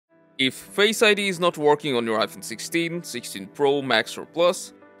If Face ID is not working on your iPhone 16, 16 Pro, Max or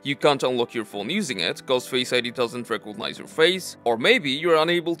Plus, you can't unlock your phone using it cause Face ID doesn't recognize your face, or maybe you're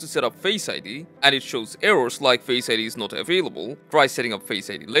unable to set up Face ID and it shows errors like Face ID is not available, try setting up Face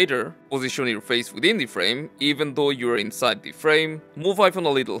ID later, position your face within the frame even though you're inside the frame, move iPhone a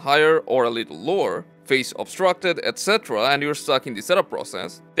little higher or a little lower, face obstructed, etc. and you're stuck in the setup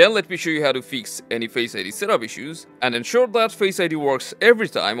process, then let me show you how to fix any Face ID setup issues and ensure that Face ID works every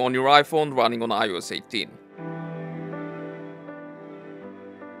time on your iPhone running on iOS 18.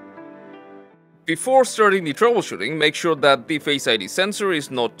 Before starting the troubleshooting, make sure that the Face ID sensor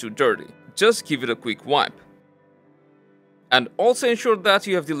is not too dirty. Just give it a quick wipe. And also ensure that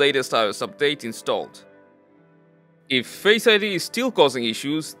you have the latest iOS update installed. If Face ID is still causing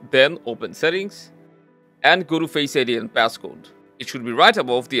issues, then open Settings and go to Face ID and Passcode. It should be right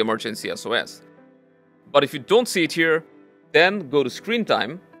above the emergency SOS. But if you don't see it here, then go to Screen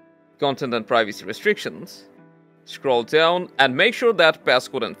Time, Content and Privacy Restrictions, scroll down and make sure that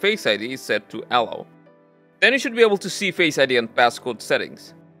Passcode and Face ID is set to Allow. Then you should be able to see Face ID and Passcode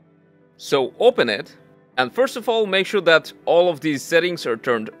settings. So open it, and first of all make sure that all of these settings are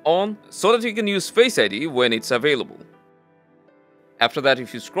turned on so that you can use Face ID when it's available. After that,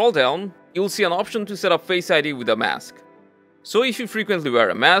 if you scroll down, you'll see an option to set up Face ID with a mask. So if you frequently wear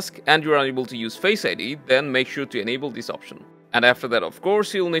a mask and you're unable to use Face ID, then make sure to enable this option. And after that, of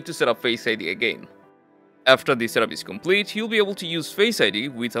course, you'll need to set up Face ID again. After the setup is complete, you'll be able to use Face ID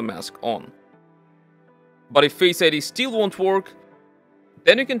with a mask on. But if Face ID still won't work,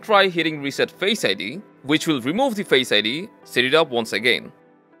 then you can try hitting Reset Face ID, which will remove the Face ID, set it up once again.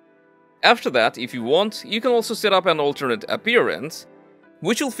 After that, if you want, you can also set up an alternate appearance,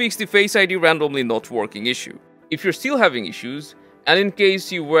 which will fix the Face ID randomly not working issue. If you're still having issues, and in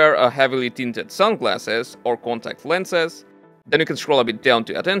case you wear a heavily tinted sunglasses or contact lenses, then you can scroll a bit down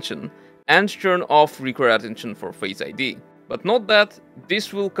to Attention, and turn off Require Attention for Face ID. But note that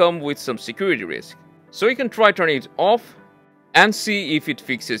this will come with some security risk, so you can try turning it off and see if it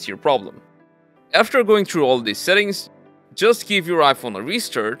fixes your problem. After going through all these settings, just give your iPhone a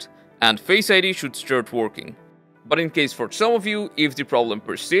restart and Face ID should start working. But in case for some of you, if the problem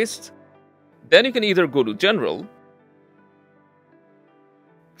persists, then you can either go to General,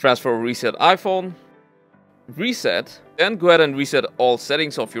 Transfer or Reset iPhone, Reset, then go ahead and reset all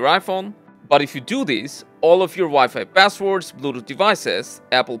settings of your iPhone. But if you do this, all of your Wi-Fi passwords, Bluetooth devices,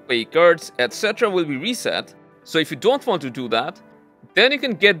 Apple Pay cards, etc. will be reset. So if you don't want to do that, then you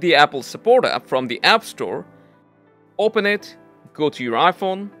can get the Apple Support app from the App Store, open it, go to your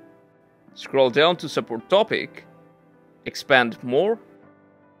iPhone, scroll down to Support topic, expand More,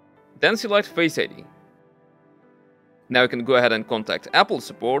 then select Face ID. Now you can go ahead and contact Apple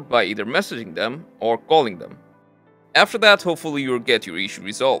Support by either messaging them or calling them. After that, hopefully you'll get your issue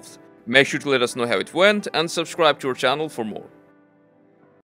resolved. Make sure to let us know how it went and subscribe to our channel for more.